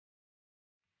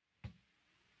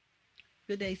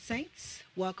Good day, saints.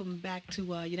 Welcome back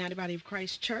to United Body of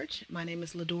Christ Church. My name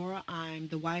is Ladora. I'm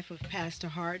the wife of Pastor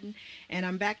Harden, and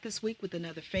I'm back this week with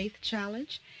another faith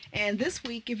challenge. And this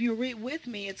week, if you read with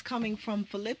me, it's coming from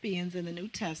Philippians in the New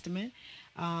Testament,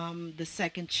 the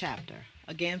second chapter.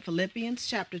 Again, Philippians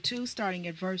chapter 2, starting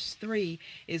at verse 3,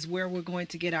 is where we're going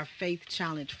to get our faith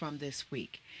challenge from this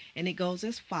week. And it goes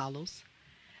as follows.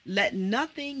 Let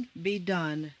nothing be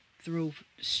done through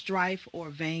strife or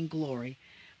vainglory,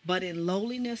 but in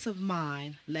lowliness of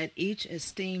mind, let each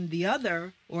esteem the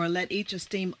other, or let each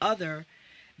esteem other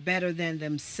better than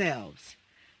themselves.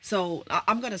 So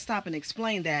I'm going to stop and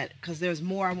explain that because there's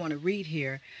more I want to read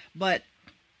here. But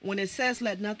when it says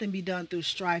let nothing be done through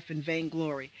strife and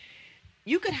vainglory,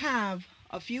 you could have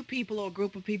a few people or a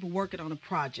group of people working on a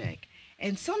project.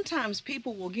 And sometimes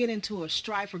people will get into a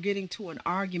strife or get into an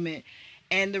argument.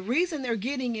 And the reason they're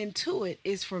getting into it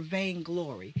is for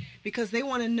vainglory, because they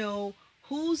want to know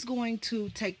who's going to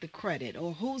take the credit,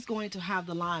 or who's going to have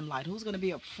the limelight, who's going to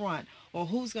be up front, or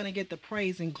who's going to get the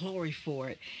praise and glory for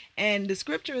it. And the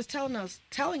scripture is telling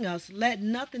us, let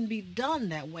nothing be done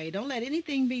that way. Don't let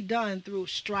anything be done through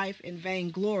strife and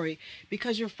vainglory,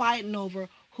 because you're fighting over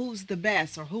who's the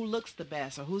best, or who looks the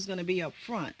best, or who's going to be up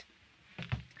front.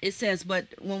 It says, but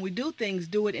when we do things,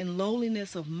 do it in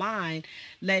lowliness of mind,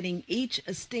 letting each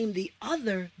esteem the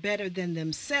other better than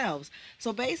themselves.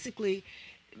 So basically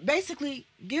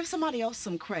give somebody else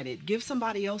some credit, give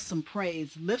somebody else some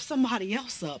praise, lift somebody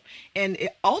else up. And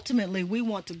ultimately, we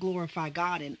want to glorify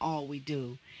God in all we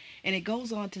do. And it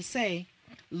goes on to say,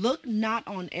 look not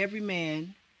on every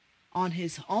man on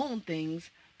his own things,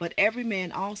 but every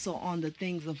man also on the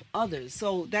things of others.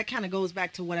 So that kind of goes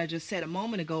back to what I just said a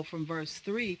moment ago from verse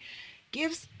 3.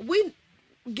 Give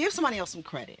somebody else some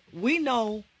credit. We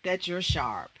know that you're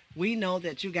sharp. We know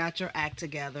that you got your act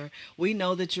together. We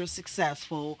know that you're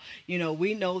successful.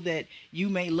 We know that you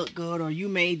may look good, or you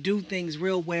may do things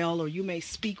real well, or you may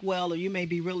speak well, or you may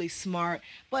be really smart.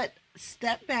 But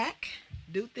step back,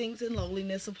 do things in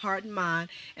lowliness of heart and mind,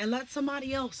 and let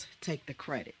somebody else take the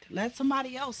credit. Let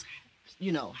somebody else,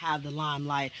 have the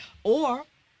limelight. Or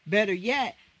better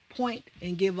yet, point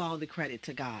and give all the credit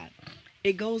to God.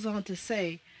 It goes on to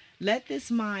say, let this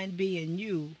mind be in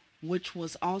you, which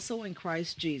was also in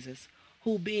Christ Jesus,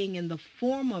 who being in the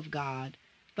form of God,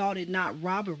 thought it not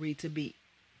robbery to be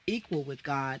equal with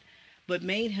God, but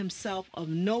made himself of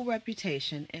no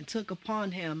reputation, and took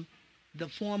upon him the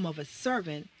form of a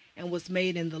servant, and was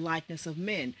made in the likeness of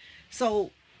men. So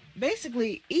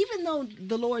basically, even though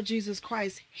the Lord Jesus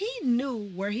Christ, he knew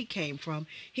where he came from,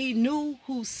 he knew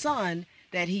whose son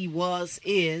that he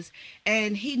is,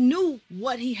 and he knew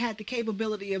what he had the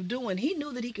capability of doing. He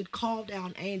knew that he could call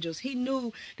down angels. He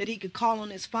knew that he could call on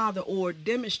his Father or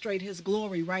demonstrate his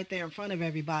glory right there in front of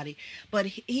everybody. But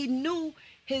he knew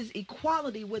his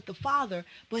equality with the Father,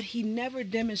 but he never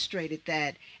demonstrated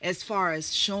that as far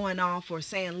as showing off or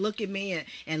saying, look at me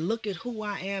and look at who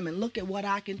I am and look at what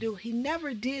I can do. He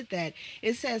never did that.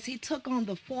 It says he took on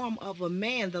the form of a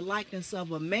man, the likeness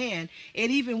of a man. It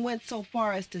even went so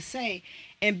far as to say,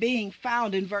 and being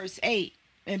found in verse 8,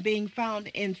 and being found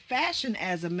in fashion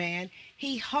as a man,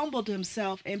 he humbled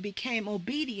himself and became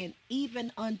obedient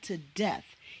even unto death,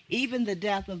 even the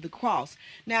death of the cross.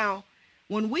 Now,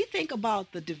 when we think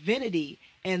about the divinity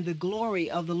and the glory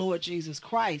of the Lord Jesus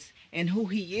Christ and who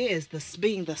he is,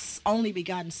 being the only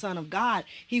begotten Son of God,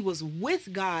 he was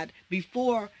with God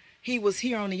before he was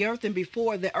here on the earth, and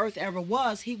before the earth ever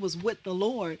was, he was with the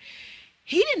Lord.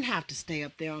 He didn't have to stay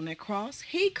up there on that cross.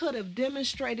 He could have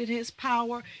demonstrated his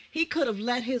power. He could have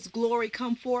let his glory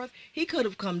come forth. He could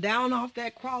have come down off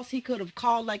that cross. He could have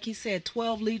called, like he said,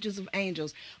 12 legions of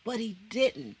angels, but he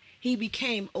didn't. He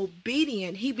became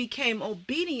obedient. He became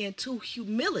obedient to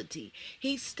humility.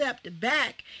 He stepped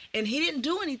back, and he didn't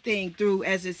do anything through,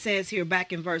 as it says here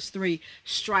back in verse 3,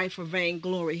 strife or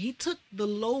vainglory. He took the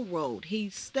low road. He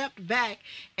stepped back,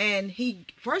 and he,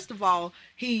 first of all,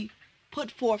 he put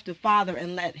forth the Father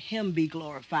and let him be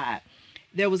glorified.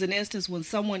 There was an instance when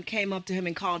someone came up to him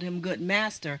and called him good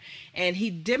master, and he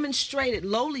demonstrated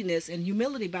lowliness and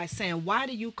humility by saying, why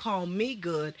do you call me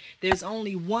good? There's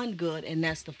only one good, and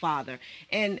that's the Father.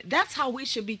 And that's how we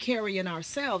should be carrying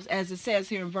ourselves, as it says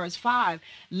here in verse 5,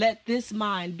 let this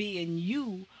mind be in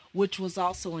you, which was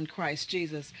also in Christ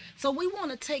Jesus. So we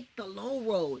want to take the low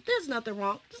road. There's nothing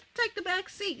wrong. Just take the back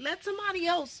seat. Let somebody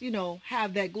else,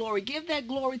 have that glory. Give that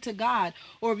glory to God.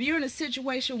 Or if you're in a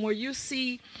situation where you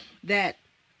see that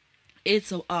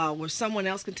it's where someone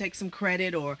else can take some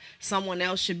credit, or someone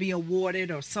else should be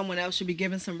awarded, or someone else should be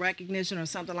given some recognition or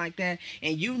something like that,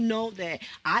 and you know that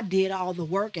I did all the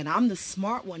work and I'm the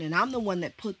smart one and I'm the one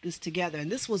that put this together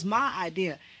and this was my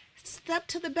idea, step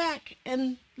to the back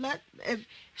and if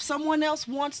someone else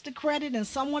wants the credit and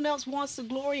someone else wants the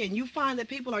glory, and you find that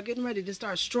people are getting ready to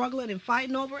start struggling and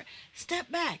fighting over it, step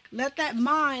back. Let that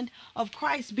mind of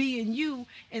Christ be in you,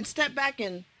 and step back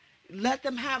and let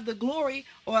them have the glory.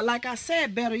 Or like I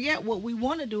said, better yet, what we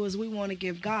want to do is we want to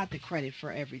give God the credit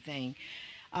for everything.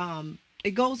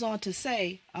 It goes on to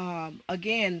say,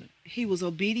 again, he was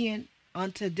obedient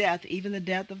unto death, even the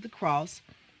death of the cross.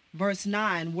 Verse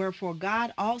 9, wherefore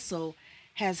God also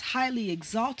has highly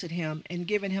exalted him and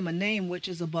given him a name which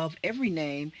is above every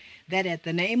name, that at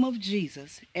the name of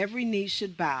Jesus every knee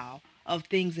should bow, of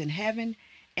things in heaven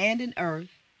and in earth,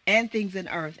 and things in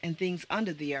earth and things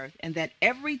under the earth, and that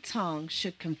every tongue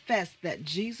should confess that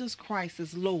Jesus Christ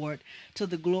is Lord, to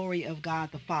the glory of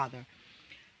God the Father.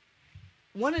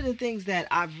 One of the things that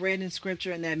I've read in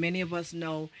scripture and that many of us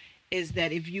know is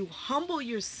that if you humble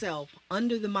yourself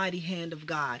under the mighty hand of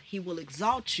God, he will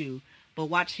exalt you. But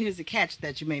watch, here's the catch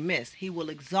that you may miss. He will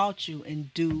exalt you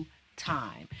in due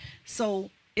time. So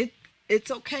it's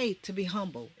okay to be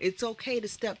humble. It's okay to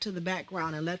step to the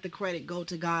background and let the credit go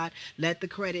to God. Let the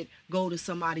credit go to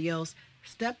somebody else.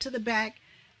 Step to the back.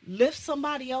 Lift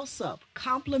somebody else up.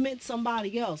 Compliment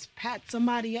somebody else. Pat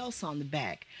somebody else on the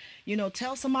back.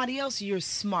 Tell somebody else you're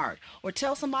smart, or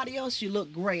tell somebody else you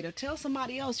look great, or tell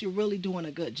somebody else you're really doing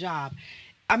a good job.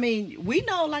 I mean, we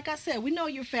know, like I said, we know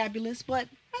you're fabulous, but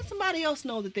let somebody else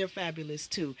know that they're fabulous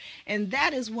too. And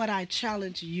that is what I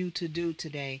challenge you to do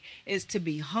today, is to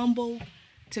be humble,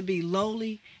 to be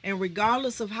lowly, and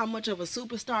regardless of how much of a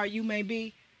superstar you may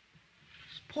be,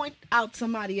 point out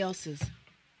somebody else's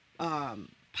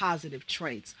positive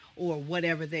traits, or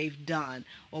whatever they've done,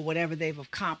 or whatever they've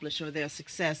accomplished, or their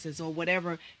successes, or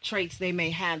whatever traits they may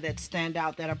have that stand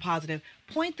out, that are positive.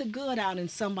 Point the good out in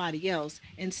somebody else,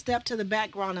 and step to the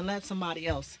background and let somebody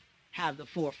else have the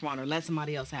forefront, or let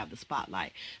somebody else have the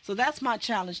spotlight. So that's my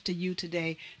challenge to you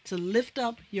today, to lift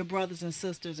up your brothers and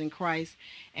sisters in Christ,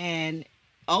 and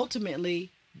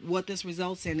ultimately what this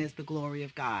results in is the glory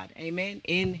of God. Amen.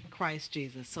 In Christ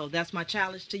Jesus. So that's my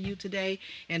challenge to you today.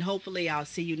 And hopefully I'll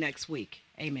see you next week.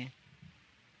 Amen.